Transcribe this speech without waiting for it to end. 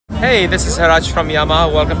Hey, this is Haraj from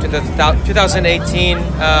Yamaha. Welcome to the 2018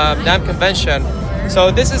 NAMM convention.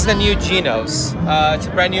 So this is the new Genos. It's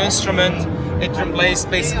a brand new instrument. It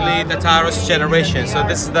replaced basically the Tyros generation. So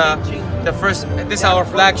this is the first. This is our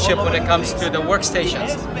flagship when it comes to the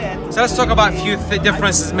workstations. So let's talk about a few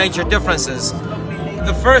differences, major differences.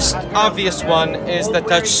 The first obvious one is the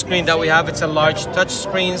touch screen that we have. It's a large touch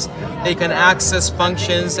screens. They can access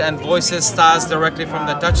functions and voices styles directly from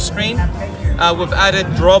the touch screen. We've added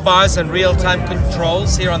drawbars and real-time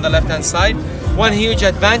controls here on the left-hand side. One huge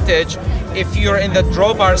advantage, if you're in the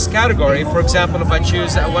drawbars category, for example, if I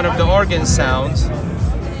choose one of the organ sounds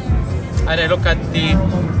and I look at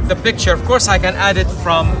the picture, of course I can edit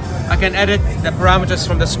the parameters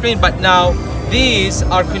from the screen, but now these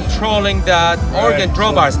are controlling the organ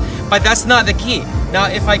drawbars. But that's not the key. Now,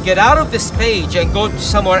 if I get out of this page and go to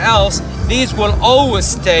somewhere else, these will always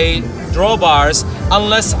stay drawbars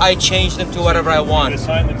unless I change them to whatever I want. You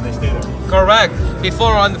assign them, they stay there. Correct.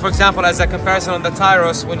 Before, for example, as a comparison on the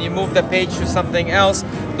Tyros, when you move the page to something else,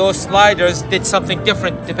 those sliders did something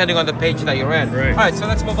different depending on the page that you're in. Right. All right, so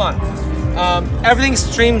let's move on. Everything's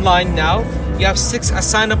streamlined now. You have 6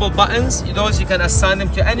 assignable buttons. Those you can assign them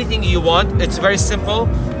to anything you want. It's very simple.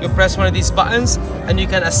 You press one of these buttons and you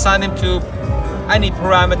can assign them to any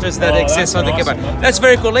parameters that exist on the keyboard. That's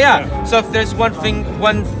very cool, yeah. So if there's one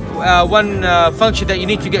function that you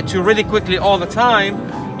need to get to really quickly all the time,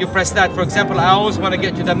 you press that. For example, I always want to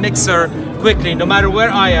get to the mixer quickly, no matter where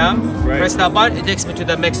I am. Right. Press that button, it takes me to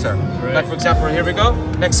the mixer. Right. Like for example, here we go,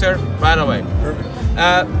 mixer, right away. Perfect.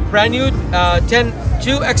 Brand new,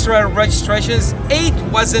 2 extra registrations. 8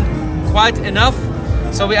 wasn't quite enough,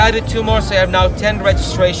 so we added 2 more, so you have now 10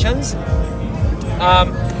 registrations.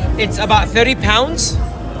 It's about 30 pounds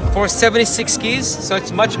for 76 keys, so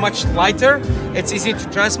it's much lighter. It's easy to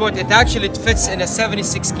transport. It actually fits in a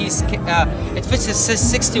 76 keys. It fits in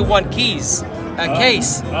 61 keys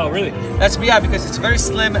case. Oh, really? That's because it's very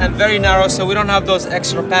slim and very narrow, so we don't have those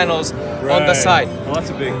extra panels on the side. Well, that's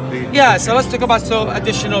a big. Yeah. So let's talk about some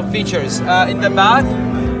additional features in the back.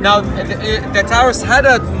 Now, the Tyros had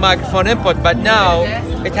a microphone input, but now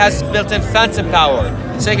it has built-in phantom power,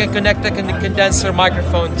 so you can connect the condenser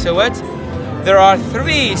microphone to it. There are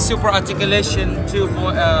 3 super articulation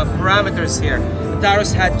parameters here. The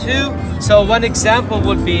Tyros had 2, so one example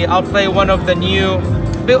would be, I'll play one of the new,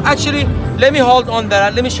 actually, let me hold on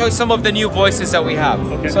that, let me show you some of the new voices that we have.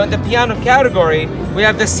 Okay. So in the piano category, we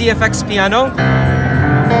have the CFX piano.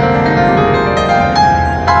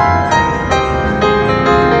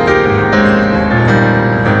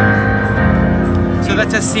 So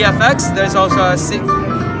that's a CFX, there's also a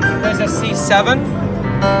C7.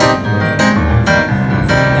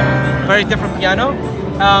 Very different piano.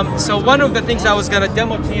 So one of the things I was going to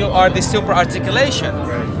demo to you are the super articulation.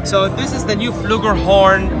 Right. So this is the new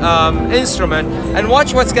flugelhorn instrument, and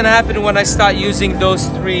watch what's going to happen when I start using those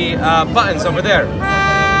 3 buttons over there.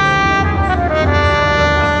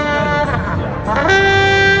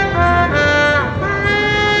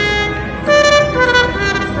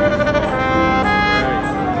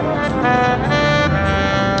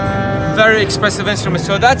 Very expressive instrument.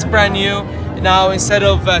 So that's brand new. Now instead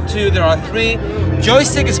of 2, there are 3.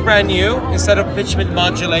 Joystick is brand new instead of pitch mid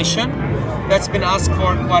modulation. That's been asked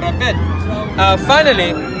for quite a bit.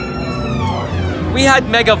 Finally, we had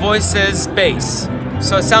Mega Voices bass.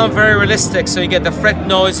 So it sounds very realistic. So you get the fret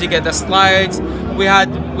noise, you get the slides. We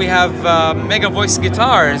have Mega Voice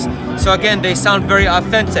guitars. So again, they sound very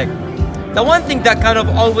authentic. The one thing that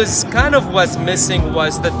always was missing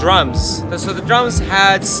was the drums. So the drums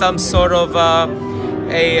had some sort of a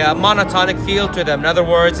monotonic feel to them. In other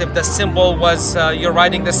words, if the cymbal was, you're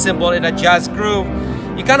riding the cymbal in a jazz groove,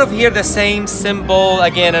 you hear the same cymbal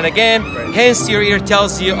again and again. Right. Hence, your ear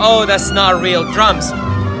tells you, oh, that's not real drums.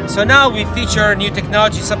 So now we feature new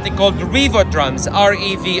technology, something called Revo drums,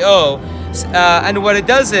 R-E-V-O. And what it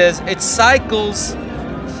does is, it cycles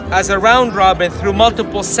as a round robin through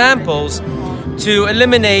multiple samples to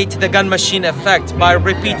eliminate the gun machine effect by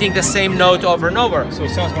repeating the same note over and over. So it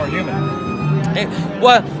sounds more human.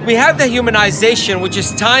 Well, we have the humanization, which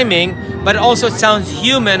is timing, but it also sounds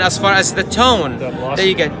human as far as the tone that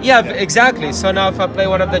you get. Yeah, exactly. So now if I play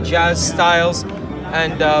one of the jazz styles,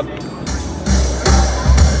 and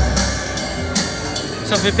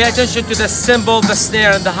so if you pay attention to the cymbal, the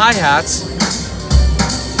snare, and the hi-hats.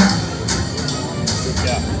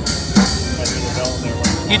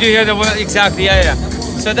 You do hear the word, exactly, yeah.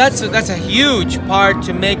 So that's a huge part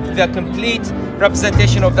to make the complete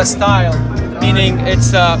representation of the style. Meaning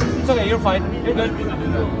it's okay, you're fine, you're good.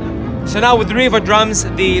 So now with Revo drums,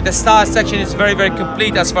 the style section is very, very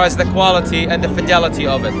complete as far as the quality and the fidelity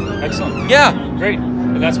of it. Excellent. Yeah. Great.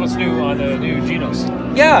 And that's what's new on the new Genos.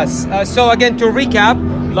 Yes. So again, to recap,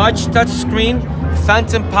 large touchscreen,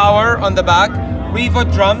 phantom power on the back, Revo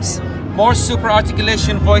drums, more super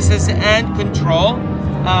articulation voices and control,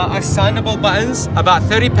 assignable buttons, about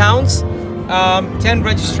 30 pounds, 10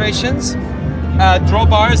 registrations,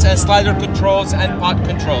 drawbars and slider controls and pot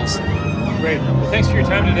controls. Great. Well, thanks for your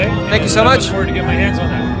time today. Thank you so much. I look forward to getting my hands on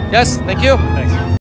that. Yes, thank you. Thanks.